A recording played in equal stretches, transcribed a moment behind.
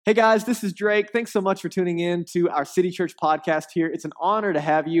Hey guys, this is Drake. Thanks so much for tuning in to our City Church podcast here. It's an honor to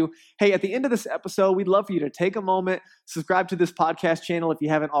have you. Hey, at the end of this episode, we'd love for you to take a moment, subscribe to this podcast channel if you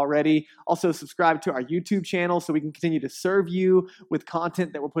haven't already. Also, subscribe to our YouTube channel so we can continue to serve you with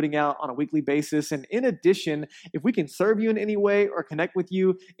content that we're putting out on a weekly basis. And in addition, if we can serve you in any way or connect with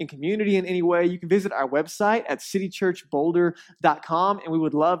you in community in any way, you can visit our website at citychurchboulder.com, and we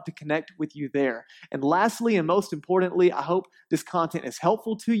would love to connect with you there. And lastly, and most importantly, I hope this content is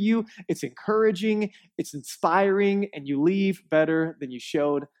helpful to you. It's encouraging, it's inspiring, and you leave better than you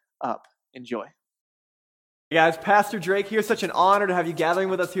showed up. Enjoy. Hey guys, Pastor Drake here. Such an honor to have you gathering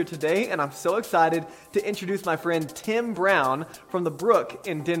with us here today, and I'm so excited to introduce my friend Tim Brown from The Brook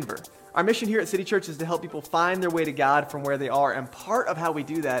in Denver. Our mission here at City Church is to help people find their way to God from where they are, and part of how we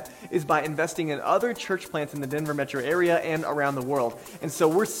do that is by investing in other church plants in the Denver metro area and around the world. And so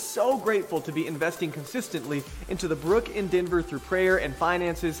we're so grateful to be investing consistently into The Brook in Denver through prayer and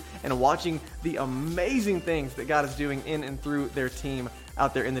finances and watching the amazing things that God is doing in and through their team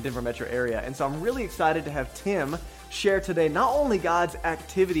out there in the Denver metro area. And so I'm really excited to have Tim share today not only God's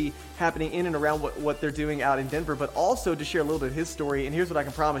activity happening in and around what they're doing out in Denver, but also to share a little bit of his story. And here's what I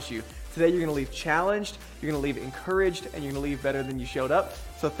can promise you. Today you're going to leave challenged, you're going to leave encouraged, and you're going to leave better than you showed up.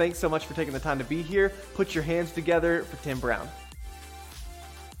 So thanks so much for taking the time to be here. Put your hands together for Tim Brown.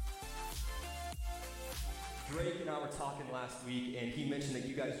 Drake and I were talking last week, and he mentioned that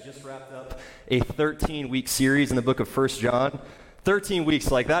you guys just wrapped up a 13-week series in the book of 1 John. 13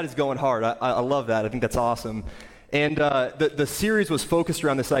 weeks, like that is going hard. I love that. I think that's awesome. And the series was focused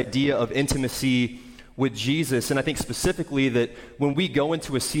around this idea of intimacy with Jesus, and I think specifically that when we go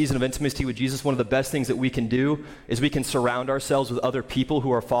into a season of intimacy with Jesus, one of the best things that we can do is we can surround ourselves with other people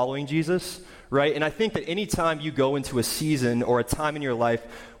who are following Jesus, right? And I think that anytime you go into a season or a time in your life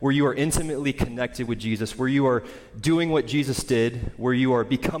where you are intimately connected with Jesus, where you are doing what Jesus did, where you are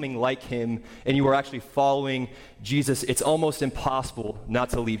becoming like him, and you are actually following Jesus, it's almost impossible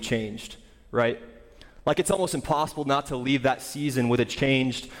not to leave changed, right? Like it's almost impossible not to leave that season with a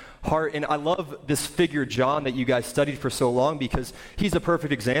changed heart. And I love this figure, John, that you guys studied for so long because he's a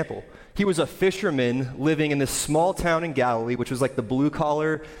perfect example. He was a fisherman living in this small town in Galilee, which was like the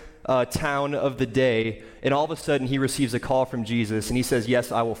blue-collar town of the day. And all of a sudden, he receives a call from Jesus, and he says,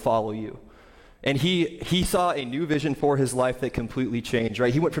 "Yes, I will follow you." And he saw a new vision for his life that completely changed,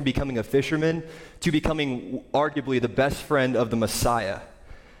 right? He went from becoming a fisherman to becoming arguably the best friend of the Messiah.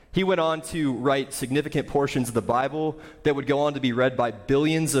 He went on to write significant portions of the Bible that would go on to be read by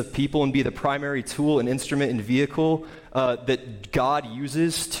billions of people and be the primary tool and instrument and vehicle that God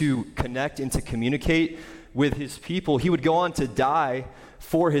uses to connect and to communicate with his people. He would go on to die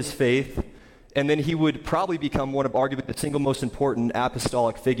for his faith, and then he would probably become one of arguably the single most important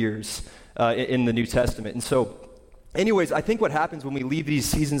apostolic figures in the New Testament. And so anyways, I think what happens when we leave these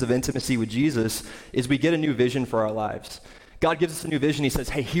seasons of intimacy with Jesus is we get a new vision for our lives. God gives us a new vision. He says,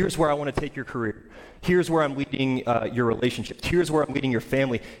 hey, here's where I want to take your career. Here's where I'm leading your relationships. Here's where I'm leading your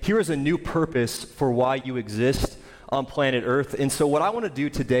family. Here is a new purpose for why you exist on planet Earth. And so what I want to do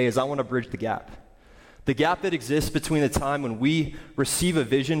today is I want to bridge the gap. The gap that exists between the time when we receive a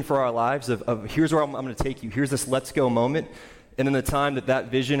vision for our lives of here's where I'm going to take you. Here's this let's go moment. And then the time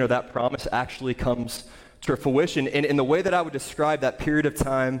that vision or that promise actually comes to fruition. And the way that I would describe that period of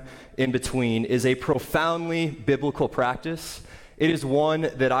time in between is a profoundly biblical practice. It is one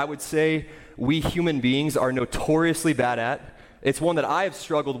that I would say we human beings are notoriously bad at. It's one that I have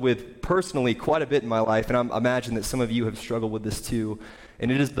struggled with personally quite a bit in my life, and I imagine that some of you have struggled with this too.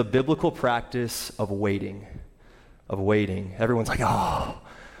 And it is the biblical practice of waiting. Of waiting. Everyone's like, oh,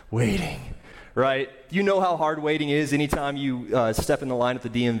 waiting. Right? You know how hard waiting is anytime you step in the line at the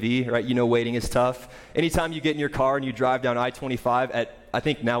DMV, right? You know waiting is tough. Anytime you get in your car and you drive down I-25 at, I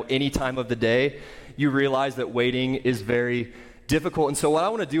think now, any time of the day, you realize that waiting is very difficult. And so what I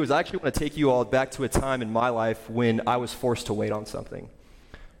want to do is I actually want to take you all back to a time in my life when I was forced to wait on something.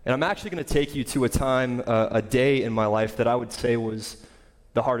 And I'm actually going to take you to a time, a day in my life that I would say was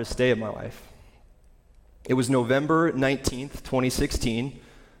the hardest day of my life. It was November 19th, 2016.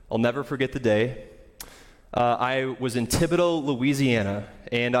 I'll never forget the day. I was in Thibodaux, Louisiana,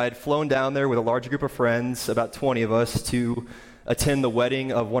 and I had flown down there with a large group of friends, about 20 of us, to attend the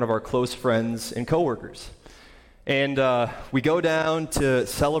wedding of one of our close friends and coworkers. And we go down to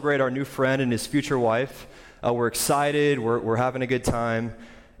celebrate our new friend and his future wife. We're excited, we're having a good time,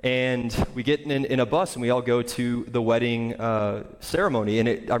 and we get in a bus and we all go to the wedding ceremony.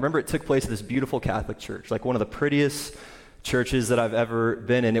 And I remember it took place at this beautiful Catholic church, like one of the prettiest churches that I've ever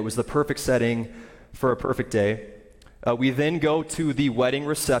been in. It was the perfect setting for a perfect day. We then go to the wedding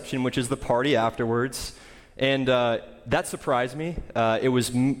reception, which is the party afterwards. And that surprised me. It was,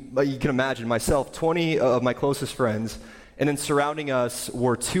 you can imagine, myself, 20 of my closest friends, and then surrounding us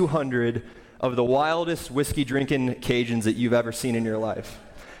were 200 of the wildest whiskey-drinking Cajuns that you've ever seen in your life.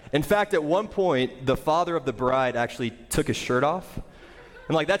 In fact, at one point, the father of the bride actually took his shirt off.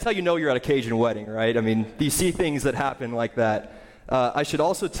 And that's how you know you're at a Cajun wedding, right? I mean, you see things that happen like that. I should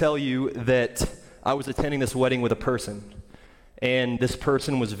also tell you that I was attending this wedding with a person, and this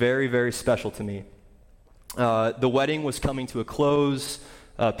person was very, very special to me. The wedding was coming to a close.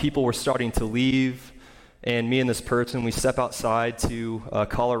 People were starting to leave, and me and this person, we step outside to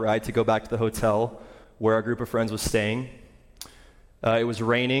call a ride to go back to the hotel where our group of friends was staying. It was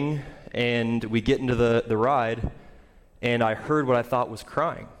raining, and we get into the ride, and I heard what I thought was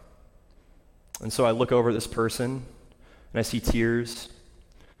crying. And so I look over at this person, and I see tears.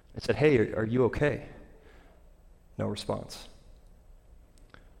 I said, "Hey, are you okay?" No response.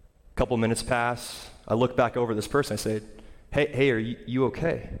 A couple minutes pass. I look back over at this person. I said, Hey, are you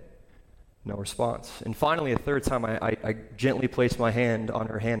okay?" No response. And finally, a third time, I gently placed my hand on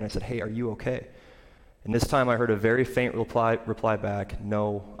her hand, and I said, "Hey, are you okay?" And this time I heard a very faint reply back,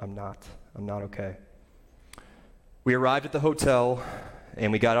 "No, I'm not. I'm not okay." We arrived at the hotel,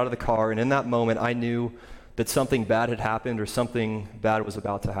 and we got out of the car, and in that moment, I knew that something bad had happened or something bad was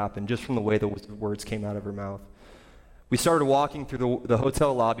about to happen, just from the way the words came out of her mouth. We started walking through the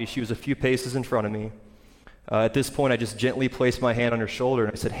hotel lobby. She was a few paces in front of me. At this point, I just gently placed my hand on her shoulder,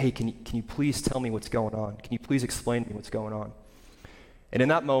 and I said, "Hey, can you please tell me what's going on? Can you please explain to me what's going on?" And in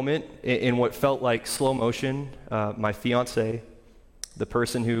that moment, in what felt like slow motion, my fiance, the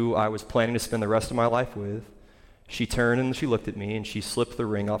person who I was planning to spend the rest of my life with, she turned and she looked at me, and she slipped the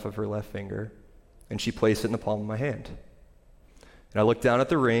ring off of her left finger, and she placed it in the palm of my hand. And I looked down at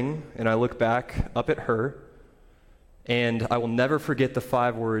the ring, and I looked back up at her, and I will never forget the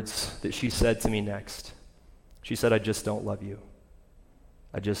 5 words that she said to me next. She said, "I just don't love you.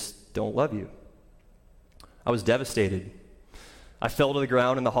 I just don't love you." I was devastated. I fell to the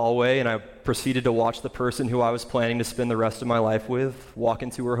ground in the hallway, and I proceeded to watch the person who I was planning to spend the rest of my life with walk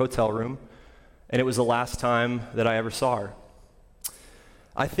into her hotel room, and it was the last time that I ever saw her.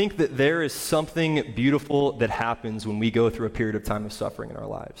 I think that there is something beautiful that happens when we go through a period of time of suffering in our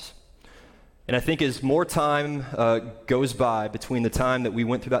lives. And I think as more time goes by between the time that we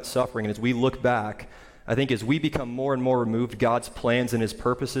went through that suffering and as we look back, I think as we become more and more removed, God's plans and his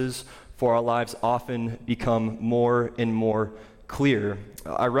purposes for our lives often become more and more clear.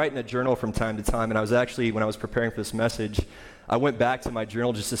 I write in a journal from time to time, and I was actually, when I was preparing for this message, I went back to my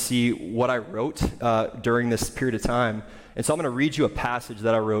journal just to see what I wrote during this period of time. And so I'm going to read you a passage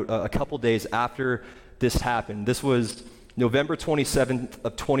that I wrote a couple days after this happened. This was November 27th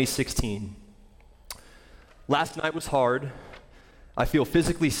of 2016. "Last night was hard. I feel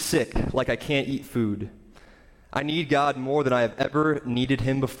physically sick, like I can't eat food. I need God more than I have ever needed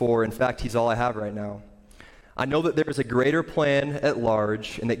him before. In fact, he's all I have right now. I know that there is a greater plan at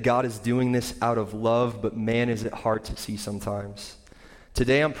large and that God is doing this out of love, but man, is it hard to see sometimes.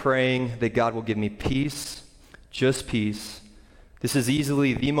 Today I'm praying that God will give me peace, just peace. This is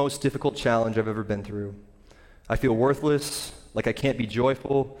easily the most difficult challenge I've ever been through. I feel worthless, like I can't be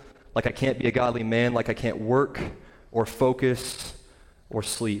joyful, like I can't be a godly man, like I can't work or focus or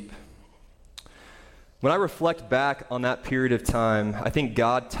sleep." When I reflect back on that period of time, I think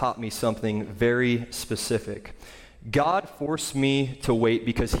God taught me something very specific. God forced me to wait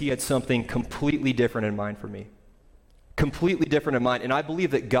because he had something completely different in mind for me. Completely different in mind. And I believe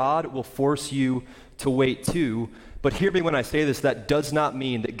that God will force you to wait too. But hear me when I say this, that does not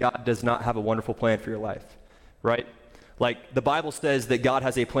mean that God does not have a wonderful plan for your life, right? Like the Bible says that God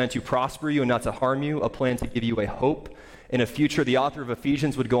has a plan to prosper you and not to harm you, a plan to give you a hope in a future. The author of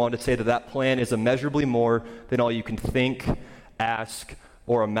Ephesians would go on to say that that plan is immeasurably more than all you can think, ask,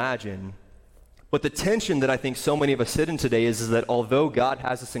 or imagine. But the tension that I think so many of us sit in today is that although God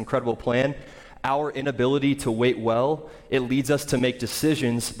has this incredible plan, our inability to wait well, it leads us to make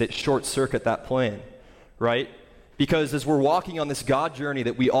decisions that short-circuit that plan, right? Because as we're walking on this God journey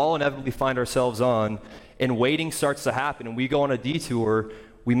that we all inevitably find ourselves on, and waiting starts to happen, and we go on a detour,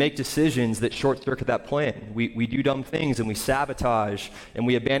 we make decisions that short-circuit that plan. We do dumb things, and we sabotage, and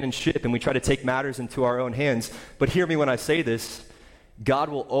we abandon ship, and we try to take matters into our own hands. But hear me when I say this, God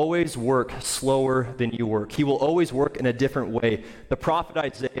will always work slower than you work. He will always work in a different way. The prophet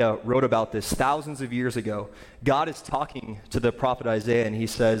Isaiah wrote about this thousands of years ago. God is talking to the prophet Isaiah, and he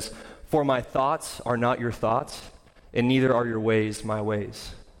says, "For my thoughts are not your thoughts, and neither are your ways my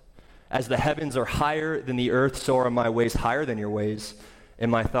ways. As the heavens are higher than the earth, so are my ways higher than your ways, and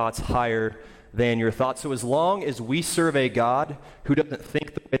my thoughts higher than your thoughts." So as long as we serve a God who doesn't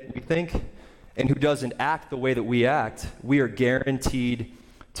think the way that we think, and who doesn't act the way that we act, we are guaranteed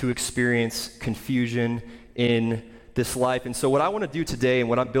to experience confusion in this life. And so what I want to do today and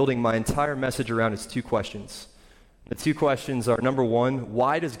what I'm building my entire message around is two questions. The two questions are, number one,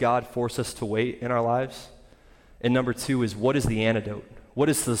 why does God force us to wait in our lives? And number two is, what is the antidote? What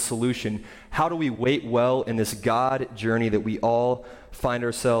is the solution? How do we wait well in this God journey that we all find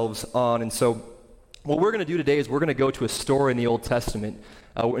ourselves on? And so what we're going to do today is we're going to go to a story in the Old Testament.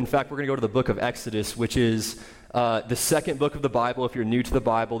 In fact, we're going to go to the book of Exodus, which is the second book of the Bible. If you're new to the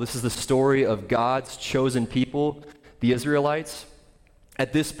Bible, this is the story of God's chosen people, the Israelites.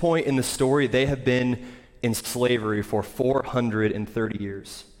 At this point in the story, they have been in slavery for 430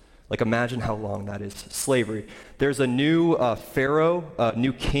 years. Like, imagine how long that is, slavery. There's a new pharaoh, a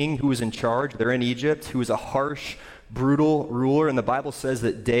new king who is in charge. They're in Egypt, who is a harsh, brutal ruler. And the Bible says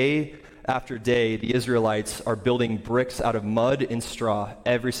that day after day, the Israelites are building bricks out of mud and straw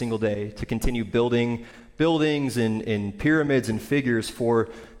every single day to continue building buildings and pyramids and figures for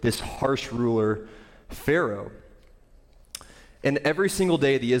this harsh ruler, Pharaoh. And every single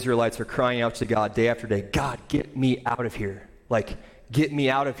day, the Israelites are crying out to God day after day, God, get me out of here. Like, get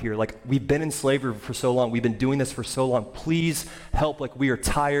me out of here. Like, we've been in slavery for so long. We've been doing this for so long. Please help. Like, we are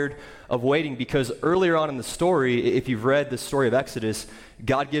tired of waiting. Because earlier on in the story, if you've read the story of Exodus,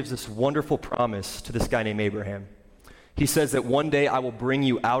 God gives this wonderful promise to this guy named Abraham. He says that one day I will bring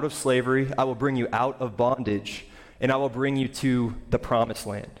you out of slavery, I will bring you out of bondage, and I will bring you to the promised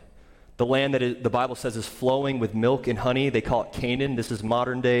land. The land that the Bible says is flowing with milk and honey. They call it Canaan. This is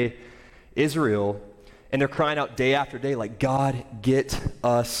modern day Israel. And they're crying out day after day, like, God, get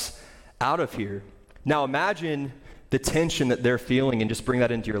us out of here. Now imagine the tension that they're feeling and just bring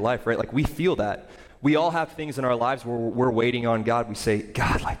that into your life, right? Like, we feel that. We all have things in our lives where we're waiting on God. We say,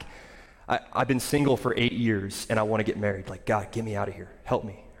 God, like, I've been single for 8 years and I want to get married. Like, God, get me out of here. Help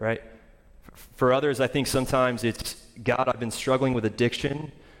me, right? For others, I think sometimes it's, God, I've been struggling with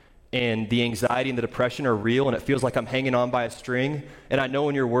addiction and the anxiety and the depression are real, and it feels like I'm hanging on by a string. And I know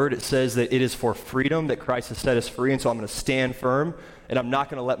in your word it says that it is for freedom that Christ has set us free, and so I'm going to stand firm, and I'm not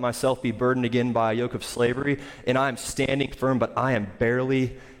going to let myself be burdened again by a yoke of slavery. And I'm standing firm, but I am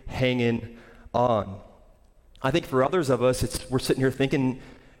barely hanging on. I think for others of us, we're sitting here thinking,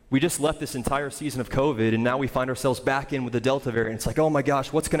 we just left this entire season of COVID, and now we find ourselves back in with the Delta variant. It's like, oh my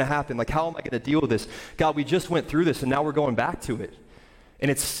gosh, what's going to happen? Like, how am I going to deal with this? God, we just went through this, and now we're going back to it. And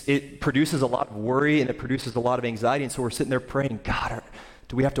it produces a lot of worry, and it produces a lot of anxiety. And so we're sitting there praying, God,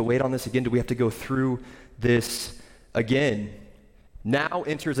 do we have to wait on this again? Do we have to go through this again? Now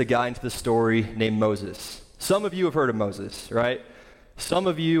enters a guy into the story named Moses. Some of you have heard of Moses, right? Some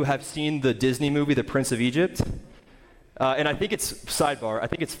of you have seen the Disney movie, The Prince of Egypt. And I think it's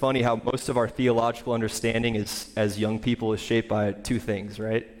funny how most of our theological understanding as young people is shaped by two things,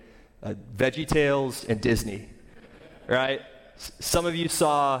 right? VeggieTales and Disney, right? Some of you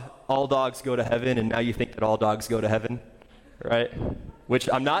saw All Dogs Go to Heaven, and now you think that all dogs go to heaven, right? Which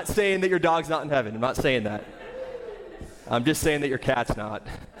I'm not saying that your dog's not in heaven. I'm not saying that. I'm just saying that your cat's not.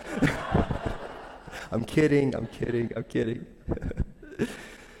 I'm kidding.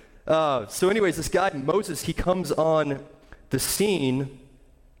 So anyways, this guy, Moses, he comes on the scene,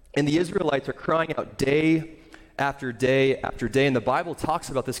 and the Israelites are crying out day after day after day. And the Bible talks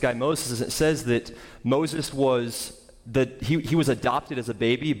about this guy, Moses, and it says that Moses was he was adopted as a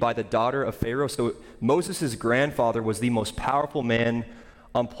baby by the daughter of Pharaoh. So Moses' grandfather was the most powerful man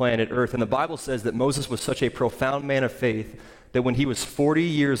on planet Earth. And the Bible says that Moses was such a profound man of faith that when he was 40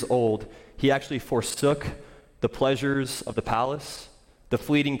 years old, he actually forsook the pleasures of the palace, the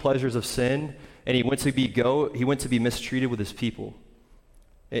fleeting pleasures of sin, and he went to be mistreated with his people.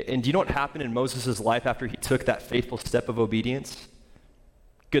 And do you know what happened in Moses' life after he took that faithful step of obedience?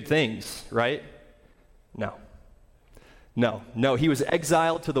 Good things, right? No, he was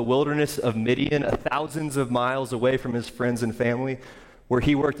exiled to the wilderness of Midian, thousands of miles away from his friends and family, where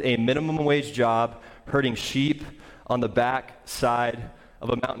he worked a minimum wage job herding sheep on the back side of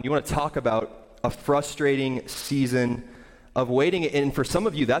a mountain. You want to talk about a frustrating season of waiting, and for some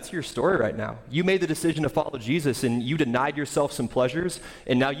of you, that's your story right now. You made the decision to follow Jesus, and you denied yourself some pleasures,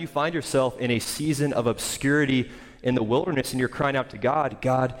 and now you find yourself in a season of obscurity in the wilderness, and you're crying out to God,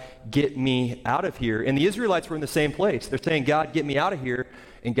 God, get me out of here. And the Israelites were in the same place. They're saying, God, get me out of here.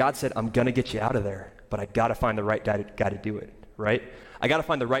 And God said, I'm going to get you out of there, but I got to find the right guy to do it, right? I got to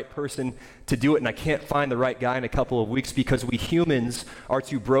find the right person to do it, and I can't find the right guy in a couple of weeks because we humans are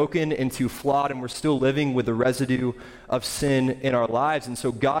too broken and too flawed, and we're still living with the residue of sin in our lives. And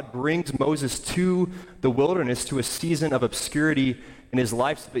so God brings Moses to the wilderness, to a season of obscurity in his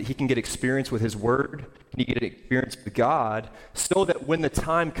life so that he can get experience with his word, and he can get experience with God, so that when the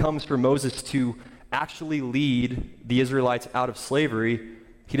time comes for Moses to actually lead the Israelites out of slavery,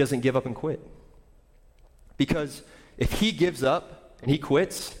 he doesn't give up and quit. Because if he gives up and he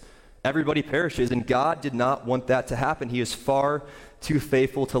quits, everybody perishes, and God did not want that to happen. He is far too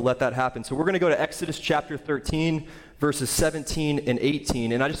faithful to let that happen. So we're going to go to Exodus chapter 13, verses 17 and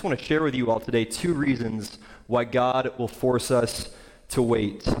 18, and I just want to share with you all today 2 reasons why God will force us to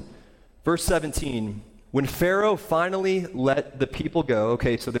wait. Verse 17, when Pharaoh finally let the people go,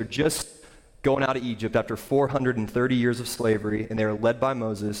 okay, so they're just going out of Egypt after 430 years of slavery, and they're led by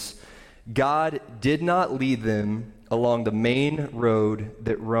Moses, God did not lead them along the main road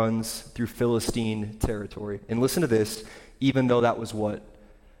that runs through Philistine territory. And listen to this, even though that was what?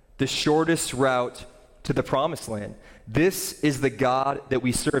 The shortest route to the promised land. This is the God that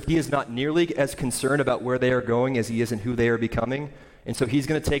we serve. He is not nearly as concerned about where they are going as he is in who they are becoming. And so he's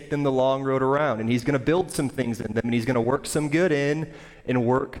going to take them the long road around, and he's going to build some things in them, and he's going to work some good in and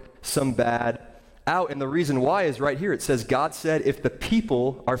work some bad out. And the reason why is right here. It says, God said if the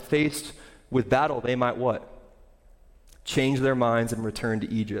people are faced with battle, they might what? Change their minds and return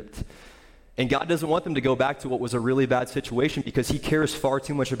to Egypt. And God doesn't want them to go back to what was a really bad situation because he cares far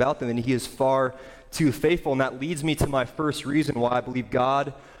too much about them and he is far too faithful. And that leads me to my first reason why I believe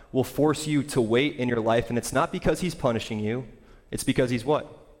God will force you to wait in your life. And it's not because he's punishing you. It's because he's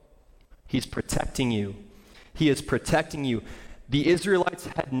what? He's protecting you. He is protecting you. The Israelites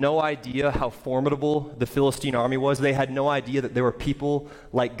had no idea how formidable the Philistine army was. They had no idea that there were people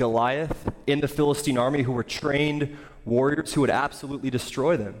like Goliath in the Philistine army who were trained warriors who would absolutely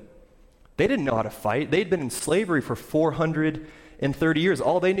destroy them. They didn't know how to fight. They'd been in slavery for 430 years.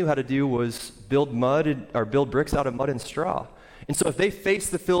 All they knew how to do was build bricks out of mud and straw. And so if they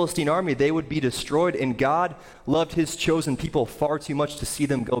faced the Philistine army, they would be destroyed, and God loved his chosen people far too much to see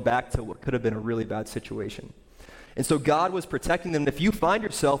them go back to what could have been a really bad situation. And so God was protecting them. If you find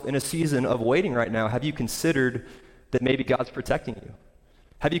yourself in a season of waiting right now, have you considered that maybe God's protecting you?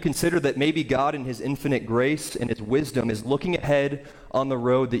 Have you considered that maybe God in his infinite grace and his wisdom is looking ahead on the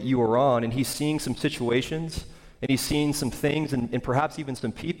road that you are on, and he's seeing some situations, and he's seeing some things, and perhaps even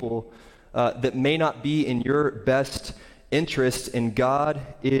some people that may not be in your best interest, and God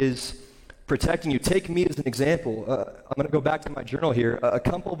is protecting you. Take me as an example. I'm going to go back to my journal here. A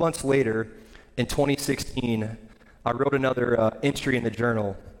couple months later, in 2016, I wrote another entry in the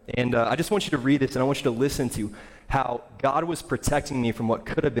journal. And I just want you to read this, and I want you to listen to how God was protecting me from what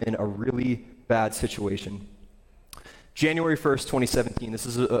could have been a really bad situation. January 1st, 2017. This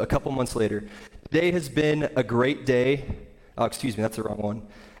is a couple months later. Today has been a great day. Oh, excuse me, that's the wrong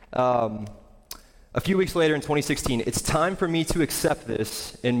one. A few weeks later in 2016, it's time for me to accept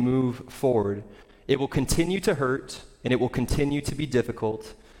this and move forward. It will continue to hurt, and it will continue to be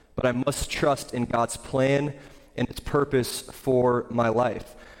difficult, but I must trust in God's plan and its purpose for my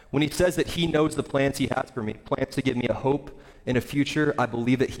life. When he says that he knows the plans he has for me, plans to give me a hope and a future, I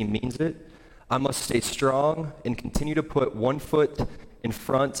believe that he means it. I must stay strong and continue to put one foot in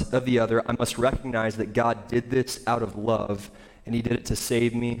front of the other. I must recognize that God did this out of love, and he did it to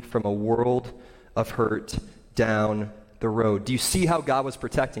save me from a world of hurt down the road. Do you see how God was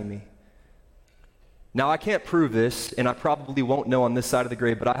protecting me? Now, I can't prove this, and I probably won't know on this side of the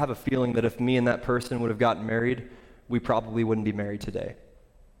grave, but I have a feeling that if me and that person would have gotten married, we probably wouldn't be married today.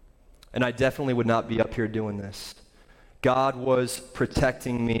 And I definitely would not be up here doing this. God was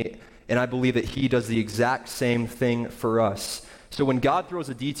protecting me, and I believe that he does the exact same thing for us. So when God throws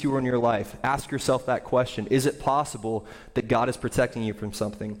a detour in your life, ask yourself that question. Is it possible that God is protecting you from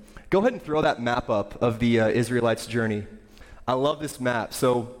something? Go ahead and throw that map up of the Israelites' journey. I love this map.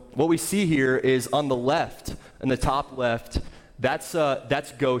 So what we see here is on the left, in the top left, that's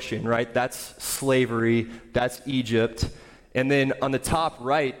Goshen, right? That's slavery. That's Egypt. And then on the top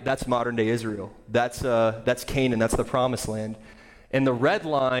right, that's modern-day Israel. That's Canaan. That's the Promised Land. And the red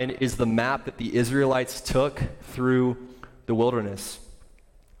line is the map that the Israelites took through the wilderness.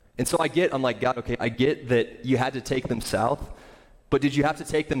 And so I'm like, God, okay, I get that you had to take them south, but did you have to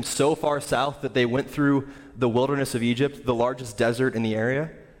take them so far south that they went through the wilderness of Egypt, the largest desert in the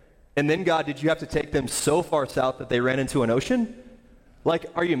area? And then, God, did you have to take them so far south that they ran into an ocean? Like,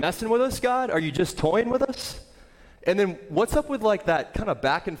 are you messing with us, God? Are you just toying with us? And then what's up with like that kind of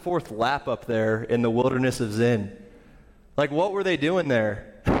back and forth lap up there in the wilderness of Zin? Like, what were they doing there?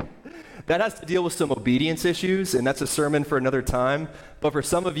 That has to deal with some obedience issues, and that's a sermon for another time. But for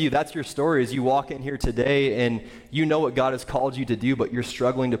some of you, that's your story as you walk in here today and you know what God has called you to do, but you're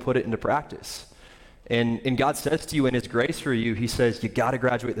struggling to put it into practice. And God says to you in his grace for you, he says, you got to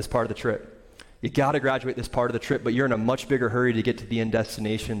graduate this part of the trip. You got to graduate this part of the trip, but you're in a much bigger hurry to get to the end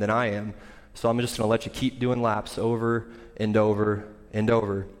destination than I am. So I'm just going to let you keep doing laps over and over and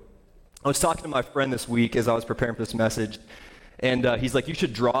over. I was talking to my friend this week as I was preparing for this message, and he's like, you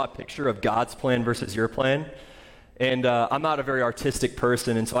should draw a picture of God's plan versus your plan. And I'm not a very artistic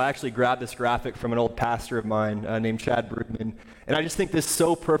person, and so I actually grabbed this graphic from an old pastor of mine named Chad Brugman. And I just think this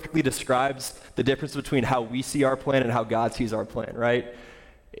so perfectly describes the difference between how we see our plan and how God sees our plan, right?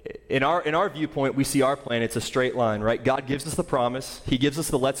 In our viewpoint, we see our plan, it's a straight line, right? God gives us the promise. He gives us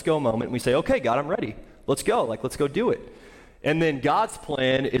the let's go moment. And we say, okay, God, I'm ready. Let's go. Let's go do it. And then God's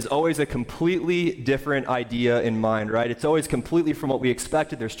plan is always a completely different idea in mind, right? It's always completely from what we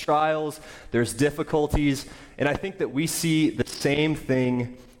expected. There's trials, there's difficulties, and I think that we see the same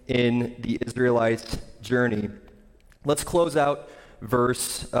thing in the Israelites' journey. Let's close out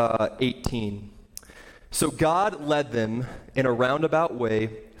verse 18. So God led them in a roundabout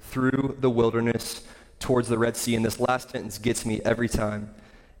way through the wilderness towards the Red Sea, and this last sentence gets me every time.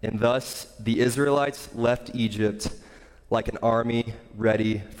 And thus the Israelites left Egypt like an army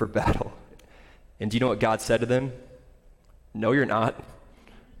ready for battle. And do you know what God said to them? No, you're not.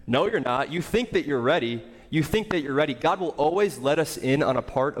 No, you're not. You think that you're ready. You think that you're ready. God will always let us in on a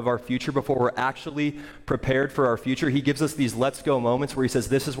part of our future before we're actually prepared for our future. He gives us these let's go moments where he says,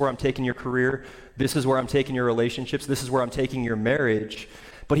 this is where I'm taking your career. This is where I'm taking your relationships. This is where I'm taking your marriage.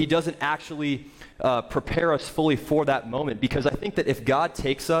 But he doesn't actually prepare us fully for that moment, because I think that if God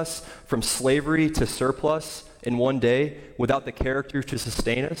takes us from slavery to surplus in one day without the character to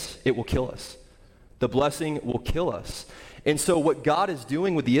sustain us, it will kill us. The blessing will kill us. And so what God is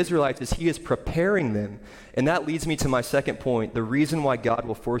doing with the Israelites is he is preparing them. And that leads me to my second point. The reason why God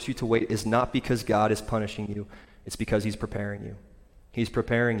will force you to wait is not because God is punishing you. It's because he's preparing you. He's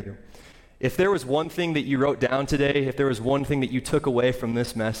preparing you. If there was one thing that you wrote down today, if there was one thing that you took away from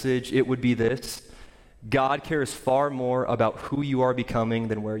this message, it would be this: God cares far more about who you are becoming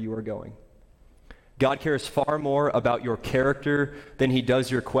than where you are going. God cares far more about your character than he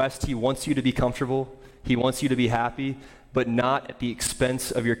does your quest. He wants you to be comfortable. He wants you to be happy, but not at the expense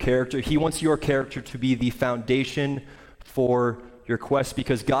of your character. He wants your character to be the foundation for your quest,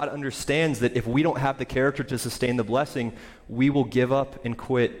 because God understands that if we don't have the character to sustain the blessing, we will give up and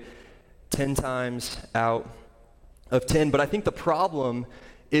quit 10 times out of 10. But I think the problem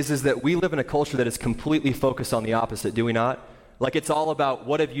is that we live in a culture that is completely focused on the opposite, do we not? Like, it's all about,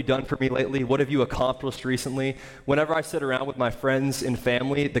 what have you done for me lately? What have you accomplished recently? Whenever I sit around with my friends and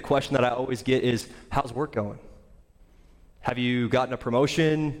family, the question that I always get is, how's work going? Have you gotten a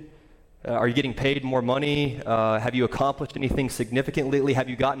promotion? Are you getting paid more money? Have you accomplished anything significant lately? Have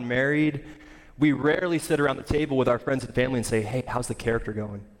you gotten married? We rarely sit around the table with our friends and family and say, hey, how's the character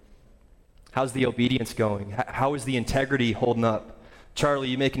going? How's the obedience going? How is the integrity holding up? Charlie,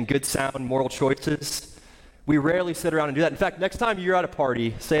 you making good, sound, moral choices? We rarely sit around and do that. In fact, next time you're at a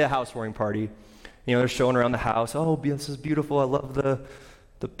party, say a housewarming party, you know, they're showing around the house, oh, this is beautiful, I love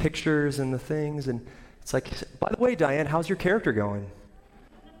the pictures and the things, and it's like, by the way, Diane, how's your character going?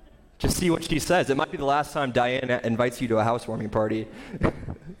 Just see what she says. It might be the last time Diane invites you to a housewarming party.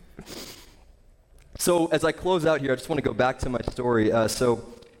 So as I close out here, I just want to go back to my story.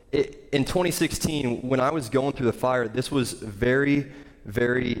 In 2016, when I was going through the fire, this was very,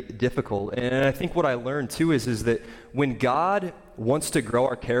 very difficult. And I think what I learned too is that when God wants to grow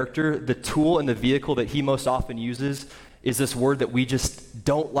our character, the tool and the vehicle that he most often uses is this word that we just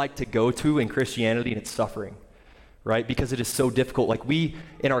don't like to go to in Christianity, and it's suffering, right? Because it is so difficult. Like, we,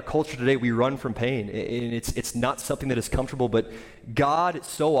 in our culture today, we run from pain, and it's not something that is comfortable, but God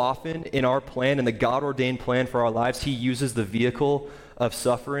so often in our plan, in the God-ordained plan for our lives, he uses the vehicle of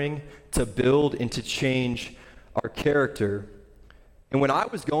suffering to build and to change our character. And when I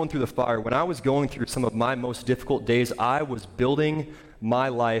was going through the fire, when I was going through some of my most difficult days, I was building my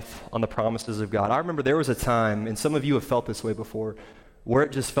life on the promises of God. I remember there was a time, and some of you have felt this way before, where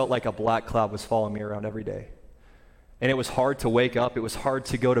it just felt like a black cloud was following me around every day. And it was hard to wake up. It was hard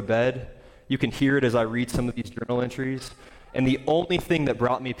to go to bed. You can hear it as I read some of these journal entries. And the only thing that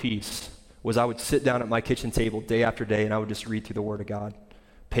brought me peace was I would sit down at my kitchen table day after day, and I would just read through the Word of God,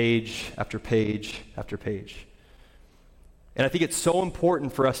 page after page after page. And I think it's so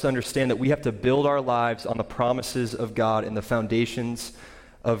important for us to understand that we have to build our lives on the promises of God and the foundations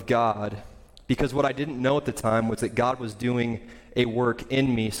of God, because what I didn't know at the time was that God was doing a work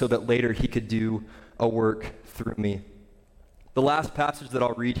in me so that later he could do a work through me. The last passage that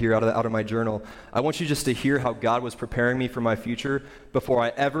I'll read here out of my journal, I want you just to hear how God was preparing me for my future before I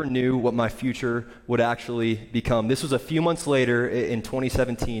ever knew what my future would actually become. This was a few months later in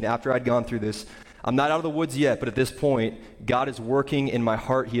 2017, after I'd gone through this. I'm not out of the woods yet, but at this point, God is working in my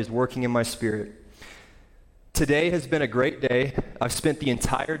heart. He is working in my spirit. Today has been a great day. I've spent the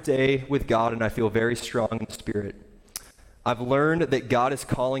entire day with God, and I feel very strong in the spirit. I've learned that God is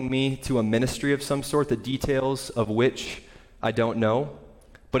calling me to a ministry of some sort, the details of which I don't know.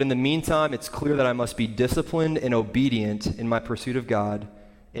 But in the meantime, it's clear that I must be disciplined and obedient in my pursuit of God.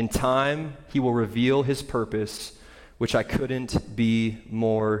 In time, He will reveal His purpose, which I couldn't be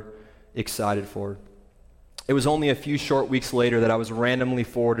more excited for. It was only a few short weeks later that I was randomly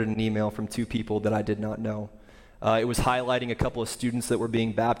forwarded an email from two people that I did not know. It was highlighting a couple of students that were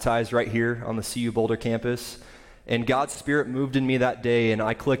being baptized right here on the CU Boulder campus. And God's Spirit moved in me that day, and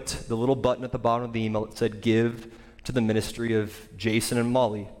I clicked the little button at the bottom of the email that said, "Give to the ministry of Jason and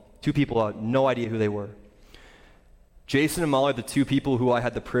Molly." Two people, I had no idea who they were. Jason and Molly are the two people who I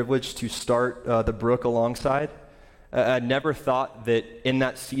had the privilege to start the Brook alongside. I never thought that in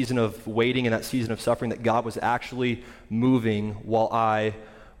that season of waiting, in that season of suffering, that God was actually moving while I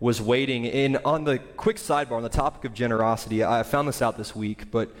was waiting. And on the quick sidebar, on the topic of generosity, I found this out this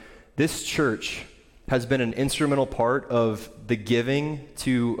week, but this church has been an instrumental part of the giving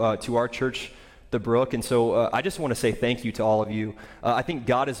to our church, the Brook. And so I just want to say thank you to all of you. I think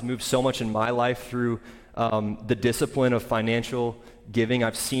God has moved so much in my life through the discipline of financial giving.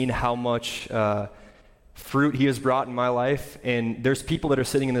 I've seen how much fruit He has brought in my life. And there's people that are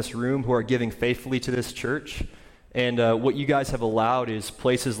sitting in this room who are giving faithfully to this church. And what you guys have allowed is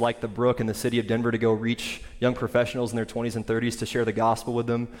places like the Brook in the city of Denver to go reach young professionals in their 20s and 30s to share the gospel with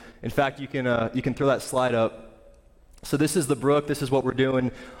them. In fact, you can throw that slide up. So this is the Brook. This is what we're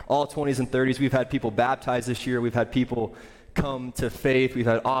doing. All 20s and 30s. We've had people baptized this year. We've had people come to faith. We've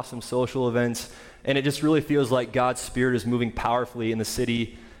had awesome social events. And it just really feels like God's Spirit is moving powerfully in the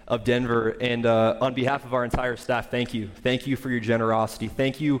city of Denver. And on behalf of our entire staff, thank you. Thank you for your generosity.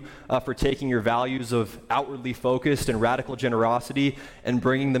 Thank you for taking your values of outwardly focused and radical generosity and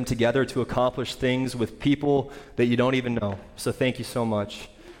bringing them together to accomplish things with people that you don't even know. So thank you so much.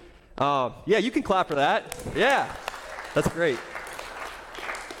 Yeah, you can clap for that. Yeah. That's great.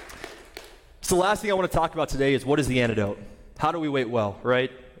 So the last thing I want to talk about today is, what is the antidote? How do we wait well, right?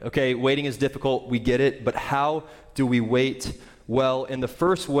 Okay, waiting is difficult, we get it, but how do we wait well? And the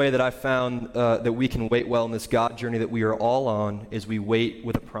first way that I found that we can wait well in this God journey that we are all on is we wait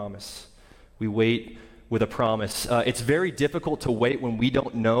with a promise. We wait with a promise. It's very difficult to wait when we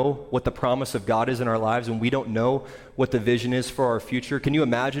don't know what the promise of God is in our lives, when we don't know what the vision is for our future. Can you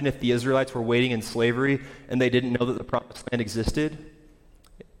imagine if the Israelites were waiting in slavery and they didn't know that the promised land existed?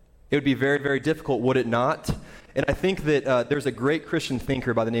 It would be very, very difficult, would it not? And I think that there's a great Christian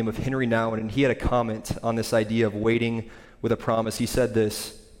thinker by the name of Henry Nouwen, and he had a comment on this idea of waiting with a promise. He said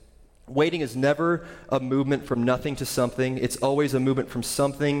this: waiting is never a movement from nothing to something. It's always a movement from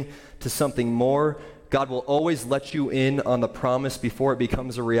something to something more. God will always let you in on the promise before it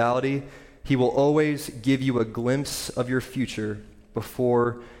becomes a reality. He will always give you a glimpse of your future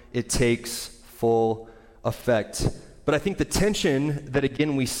before it takes full effect. But I think the tension that,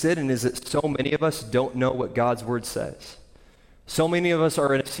 again, we sit in is that so many of us don't know what God's word says. So many of us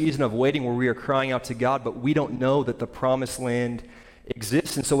are in a season of waiting where we are crying out to God, but we don't know that the promised land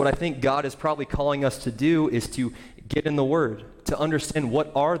exists. And so what I think God is probably calling us to do is to get in the word, to understand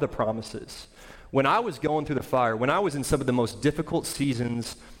what are the promises. When I was going through the fire, when I was in some of the most difficult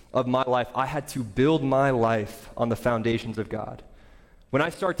seasons of my life, I had to build my life on the foundations of God. When I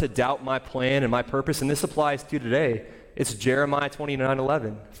start to doubt my plan and my purpose, and this applies to today, it's Jeremiah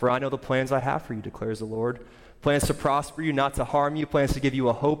 29:11. For I know the plans I have for you, declares the Lord. Plans to prosper you, not to harm you, plans to give you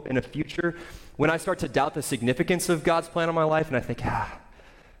a hope and a future. When I start to doubt the significance of God's plan on my life, and I think,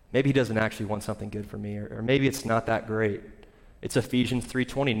 maybe He doesn't actually want something good for me, or maybe it's not that great. It's Ephesians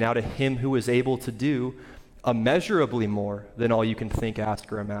 3:20. Now to Him who is able to do immeasurably more than all you can think,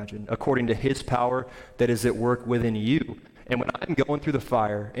 ask, or imagine, according to His power that is at work within you. And when I'm going through the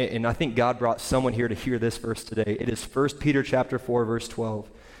fire, and I think God brought someone here to hear this verse today, it is 1 Peter chapter 4, verse 12.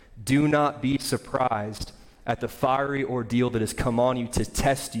 Do not be surprised at the fiery ordeal that has come on you to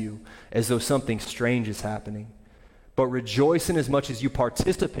test you as though something strange is happening. But rejoice in as much as you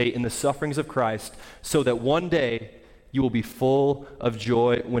participate in the sufferings of Christ, so that one day you will be full of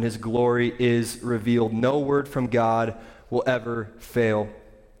joy when His glory is revealed. No word from God will ever fail.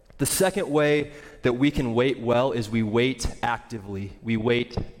 The second way that we can wait well is we wait actively. We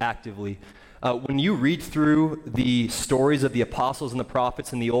wait actively. When you read through the stories of the apostles and the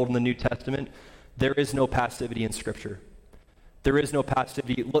prophets in the Old and the New Testament, there is no passivity in Scripture. There is no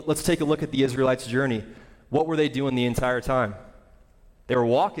passivity. Let's take a look at the Israelites' journey. What were they doing the entire time? They were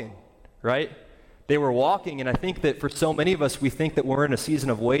walking, right? They were walking, and I think that for so many of us, we think that we're in a season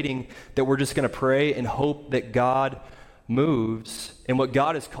of waiting, that we're just going to pray and hope that God moves. And what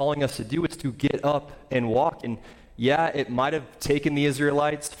God is calling us to do is to get up and walk. And yeah, it might have taken the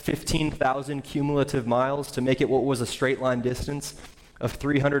Israelites 15,000 cumulative miles to make it what was a straight line distance of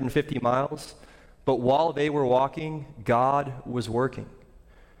 350 miles. But while they were walking, God was working.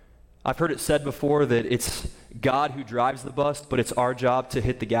 I've heard it said before that it's God who drives the bus, but it's our job to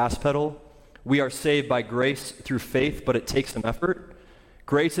hit the gas pedal. We are saved by grace through faith, but it takes some effort.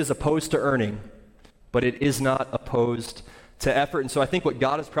 Grace is opposed to earning, but it is not opposed to effort. And so I think what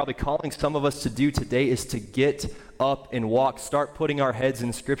God is probably calling some of us to do today is to get up and walk. Start putting our heads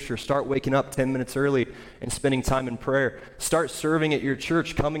in Scripture. Start waking up 10 minutes early and spending time in prayer. Start serving at your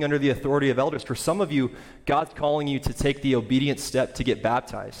church, coming under the authority of elders. For some of you, God's calling you to take the obedient step to get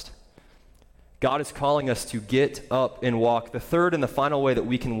baptized. God is calling us to get up and walk. The third and the final way that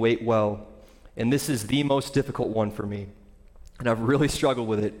we can wait well, and this is the most difficult one for me, and I've really struggled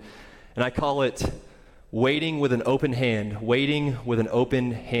with it, and I call it waiting with an open hand. Waiting with an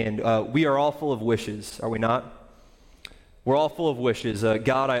open hand. We are all full of wishes, are we not? We're all full of wishes.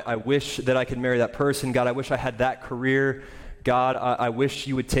 God, I wish that I could marry that person. God, I wish I had that career. God, I wish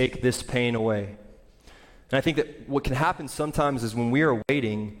you would take this pain away. And I think that what can happen sometimes is when we are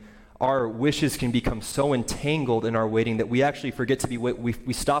waiting, our wishes can become so entangled in our waiting that we actually forget to be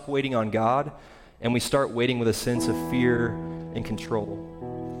we stop waiting on God, and we start waiting with a sense of fear and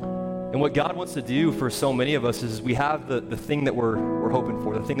control. And what God wants to do for so many of us is we have the thing that we're hoping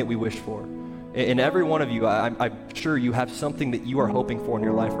for, the thing that we wish for. And every one of you, I'm sure you have something that you are hoping for in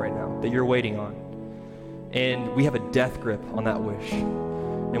your life right now, that you're waiting on. And we have a death grip on that wish.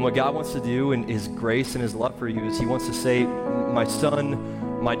 And what God wants to do in His grace and His love for you is He wants to say, my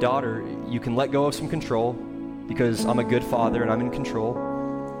son, my daughter, you can let go of some control because I'm a good father and I'm in control.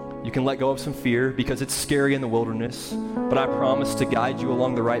 You can let go of some fear because it's scary in the wilderness, but I promise to guide you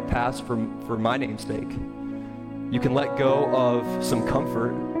along the right path for my name's sake. You can let go of some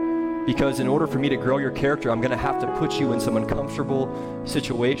comfort because in order for me to grow your character, I'm going to have to put you in some uncomfortable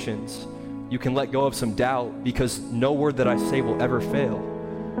situations. You can let go of some doubt because no word that I say will ever fail.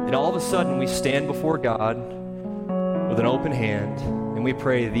 And all of a sudden, we stand before God with an open hand, and we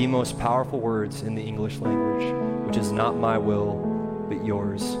pray the most powerful words in the English language, which is not my will, but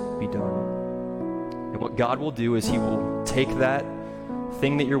yours be done. And what God will do is He will take that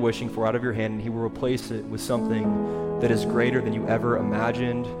thing that you're wishing for out of your hand, and He will replace it with something that is greater than you ever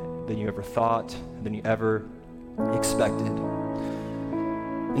imagined, than you ever thought, than you ever expected.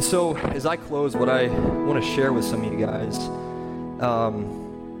 And so, as I close, what I want to share with some of you guys,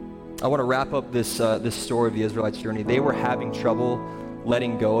 I want to wrap up this story of the Israelites' journey. They were having trouble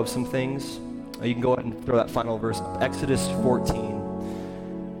letting go of some things. You can go ahead and throw that final verse up. Exodus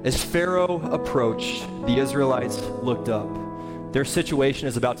 14. As Pharaoh approached, the Israelites looked up. Their situation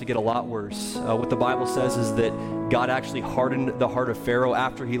is about to get a lot worse. What the Bible says is that God actually hardened the heart of Pharaoh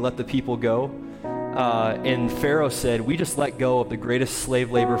after he let the people go. And Pharaoh said, we just let go of the greatest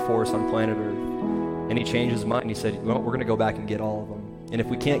slave labor force on planet Earth. And he changed his mind. He said, well, we're going to go back and get all of them. And if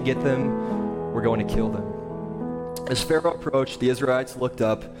we can't get them, we're going to kill them. As Pharaoh approached, the Israelites looked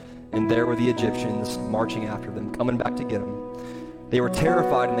up, and there were the Egyptians marching after them, coming back to get them. They were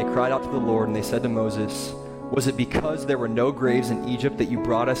terrified, and they cried out to the Lord, and they said to Moses, was it because there were no graves in Egypt that you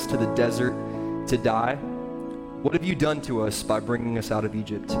brought us to the desert to die? What have you done to us by bringing us out of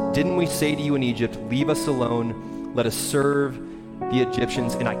Egypt? Didn't we say to you in Egypt, leave us alone, let us serve the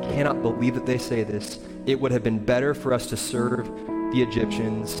Egyptians? And I cannot believe that they say this. It would have been better for us to serve the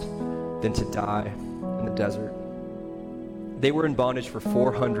Egyptians than to die in the desert. They were in bondage for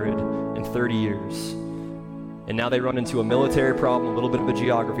 430 years. And now they run into a military problem, a little bit of a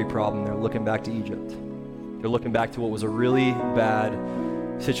geography problem. They're looking back to Egypt. They're looking back to what was a really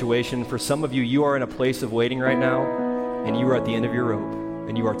bad situation. For some of you, you are in a place of waiting right now, and you are at the end of your rope,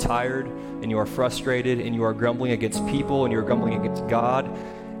 and you are tired, and you are frustrated, and you are grumbling against people, and you're grumbling against God,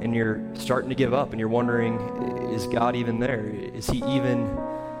 and you're starting to give up, and you're wondering, is God even there? Is He even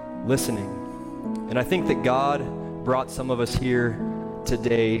listening? And I think that God brought some of us here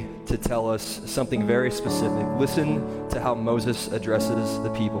today to tell us something very specific. Listen to how Moses addresses the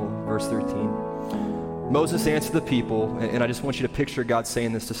people, verse 13. Moses answered the people, and I just want you to picture God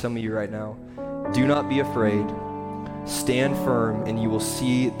saying this to some of you right now. Do not be afraid. Stand firm, and you will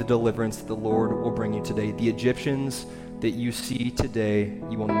see the deliverance that the Lord will bring you today. The Egyptians that you see today,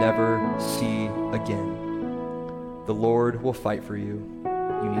 you will never see again. The Lord will fight for you.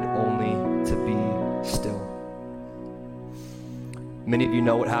 You need only to be still. Many of you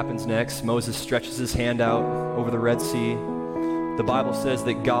know what happens next. Moses stretches his hand out over the Red Sea. The Bible says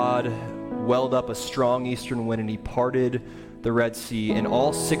that God welled up a strong eastern wind and he parted the Red Sea, and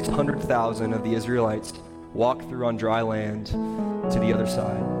all 600,000 of the Israelites walked through on dry land to the other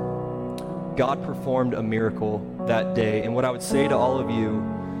side. God performed a miracle that day, and what I would say to all of you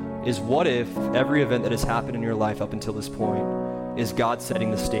is, what if every event that has happened in your life up until this point is God setting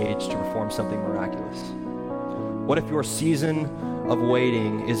the stage to perform something miraculous? What if your season of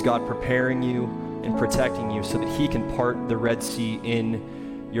waiting is God preparing you and protecting you so that he can part the Red Sea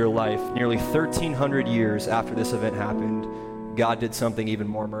in your life? Nearly 1,300 years after this event happened, God did something even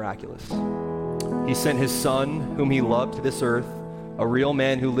more miraculous. He sent his son, whom he loved, to this earth, a real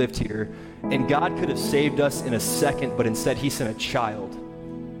man who lived here, and God could have saved us in a second, but instead he sent a child.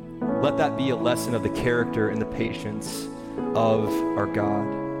 Let that be a lesson of the character and the patience of our God.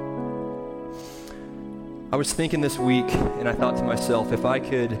 I was thinking this week, and I thought to myself, if I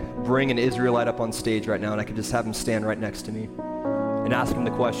could bring an Israelite up on stage right now and I could just have him stand right next to me and ask him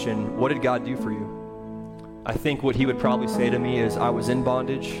the question, what did God do for you? I think what he would probably say to me is, I was in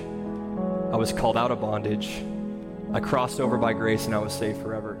bondage, I was called out of bondage, I crossed over by grace, and I was saved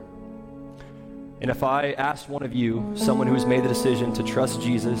forever. And if I asked one of you, someone who's made the decision to trust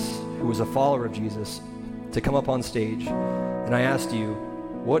Jesus, who was a follower of Jesus, to come up on stage, and I asked you,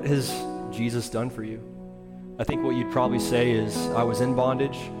 what has Jesus done for you? I think what you'd probably say is, I was in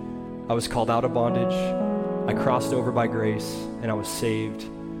bondage, I was called out of bondage, I crossed over by grace, and I was saved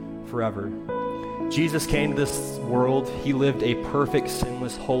forever. Jesus came to this world. He lived a perfect,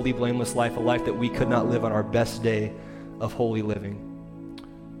 sinless, holy, blameless life, a life that we could not live on our best day of holy living.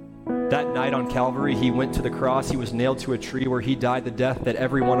 That night on Calvary, he went to the cross. He was nailed to a tree where he died the death that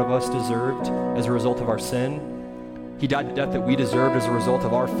every one of us deserved as a result of our sin. He died the death that we deserved as a result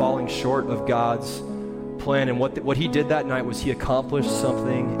of our falling short of God's plan. And what he did that night was he accomplished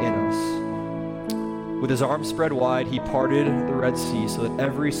something in us. With his arms spread wide, he parted the Red Sea so that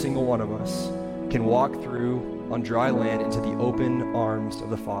every single one of us can walk through on dry land into the open arms of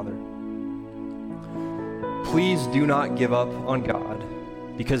the Father. Please do not give up on God,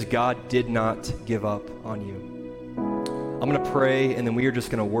 because God did not give up on you. I'm going to pray, and then we are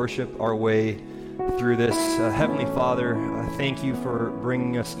just going to worship our way through this. Heavenly Father, thank you for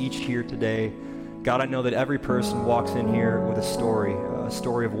bringing us each here today. God, I know that every person walks in here with a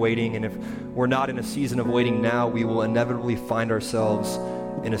story of waiting, and if we're not in a season of waiting now, we will inevitably find ourselves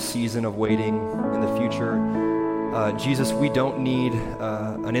in a season of waiting in the future. Jesus, we don't need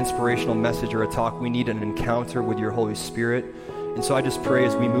an inspirational message or a talk. We need an encounter with your Holy Spirit. And so I just pray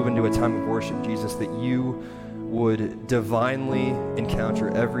as we move into a time of worship, Jesus, that you would divinely encounter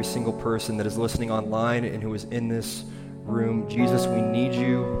every single person that is listening online and who is in this room. Jesus, we need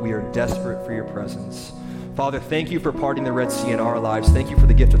you. We are desperate for your presence. Father, thank you for parting the Red Sea in our lives. Thank you for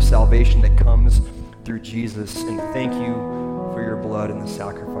the gift of salvation that comes through Jesus. And thank you for your blood and the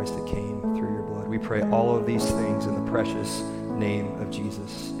sacrifice that came through your blood. We pray all of these things in the precious name of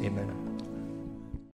Jesus. Amen.